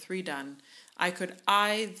step number 3 done, I could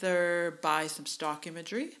either buy some stock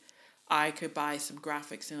imagery, I could buy some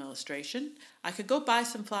graphics and illustration, I could go buy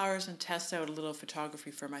some flowers and test out a little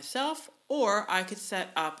photography for myself, or I could set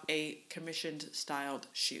up a commissioned styled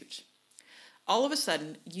shoot. All of a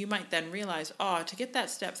sudden, you might then realize, to get that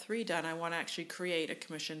step 3 done, I want to actually create a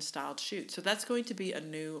commissioned styled shoot. So that's going to be a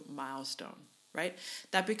new milestone, right?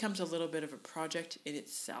 That becomes a little bit of a project in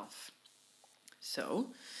itself.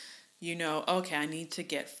 So, I need to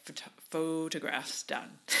get photographs done.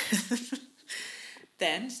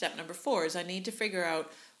 Then, step number 4 is I need to figure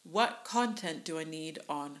out what content do I need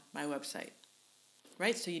on my website,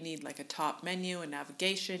 right? So you need like a top menu, a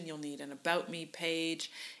navigation, you'll need an about me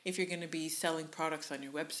page. If you're going to be selling products on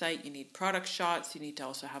your website, you need product shots. You need to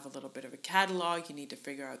also have a little bit of a catalog. You need to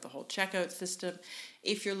figure out the whole checkout system.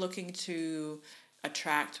 If you're looking to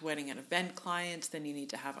attract wedding and event clients, then you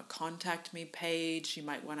need to have a contact me page. You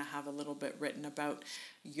might want to have a little bit written about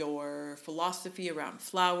your philosophy around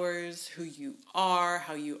flowers, who you are,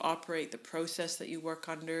 how you operate, the process that you work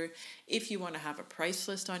under. If you want to have a price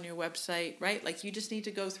list on your website, right? Like you just need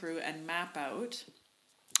to go through and map out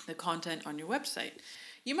the content on your website.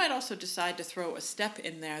 You might also decide to throw a step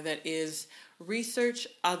in there that is research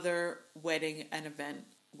other wedding and event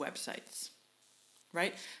websites.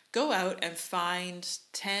 Right? Go out and find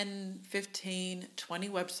 10, 15, 20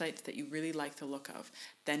 websites that you really like the look of.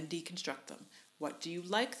 Then deconstruct them. What do you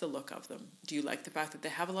like the look of them? Do you like the fact that they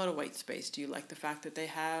have a lot of white space? Do you like the fact that they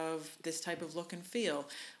have this type of look and feel?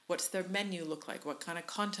 What's their menu look like? What kind of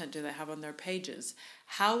content do they have on their pages?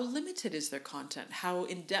 How limited is their content? How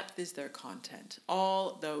in-depth is their content?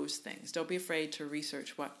 All those things. Don't be afraid to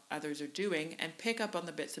research what others are doing and pick up on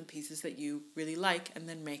the bits and pieces that you really like and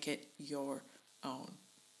then make it your own.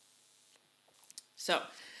 So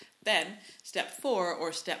then step 4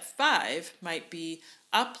 or step 5 might be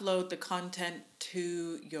upload the content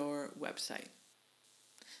to your website.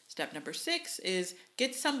 Step number 6 is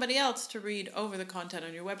get somebody else to read over the content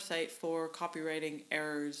on your website for copywriting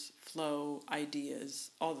errors, flow,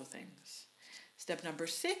 ideas, all the things. Step number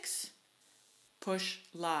 6, push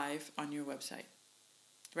live on your website.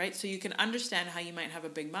 Right? So you can understand how you might have a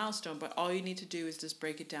big milestone, but all you need to do is just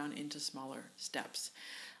break it down into smaller steps.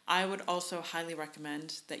 I would also highly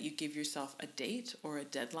recommend that you give yourself a date or a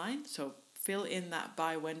deadline. So fill in that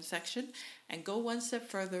by when section and go one step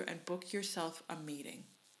further and book yourself a meeting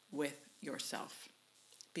with yourself.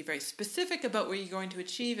 Be very specific about what you're going to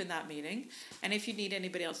achieve in that meeting and if you need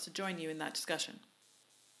anybody else to join you in that discussion.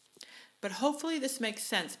 But hopefully this makes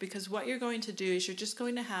sense, because what you're going to do is you're just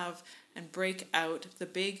going to have and break out the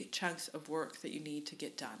big chunks of work that you need to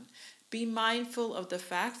get done. Be mindful of the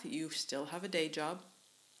fact that you still have a day job.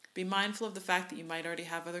 Be mindful of the fact that you might already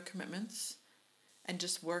have other commitments, and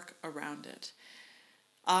just work around it.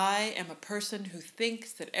 I am a person who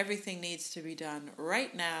thinks that everything needs to be done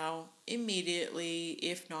right now, immediately,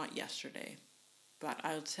 if not yesterday. But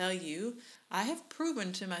I'll tell you, I have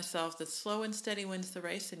proven to myself that slow and steady wins the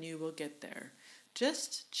race, and you will get there.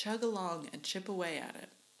 Just chug along and chip away at it.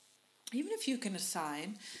 Even if you can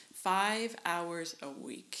assign 5 hours a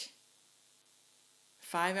week,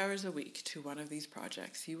 5 hours a week to one of these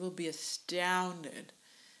projects, you will be astounded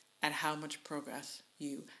at how much progress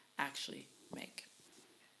you actually make.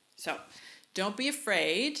 So don't be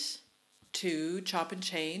afraid to chop and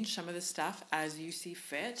change some of the stuff as you see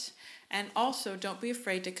fit. And also don't be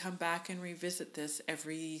afraid to come back and revisit this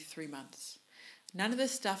every 3 months. None of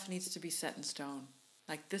this stuff needs to be set in stone.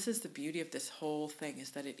 Like, this is the beauty of this whole thing,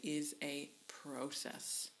 is that it is a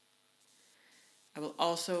process. I will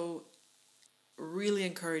also really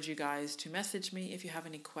encourage you guys to message me if you have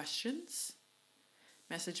any questions.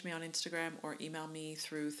 Message me on Instagram or email me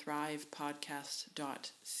through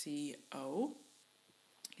thrivepodcast.co. You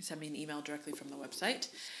can send me an email directly from the website.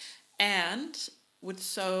 And would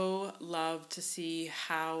so love to see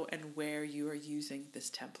how and where you are using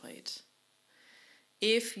this template.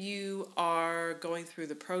 If you are going through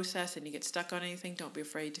the process and you get stuck on anything, don't be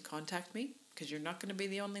afraid to contact me, because you're not going to be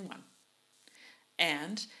the only one.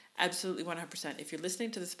 And absolutely 100%, if you're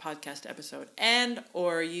listening to this podcast episode and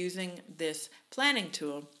or using this planning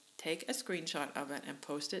tool, take a screenshot of it and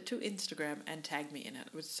post it to Instagram and tag me in it.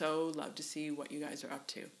 I would so love to see what you guys are up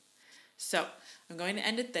to. So I'm going to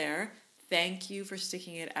end it there. Thank you for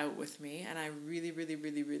sticking it out with me, and I really, really,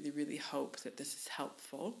 really, really, really hope that this is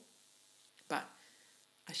helpful. But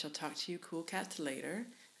I shall talk to you cool cats later,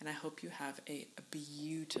 and I hope you have a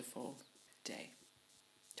beautiful day.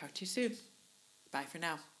 Talk to you soon. Bye for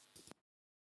now.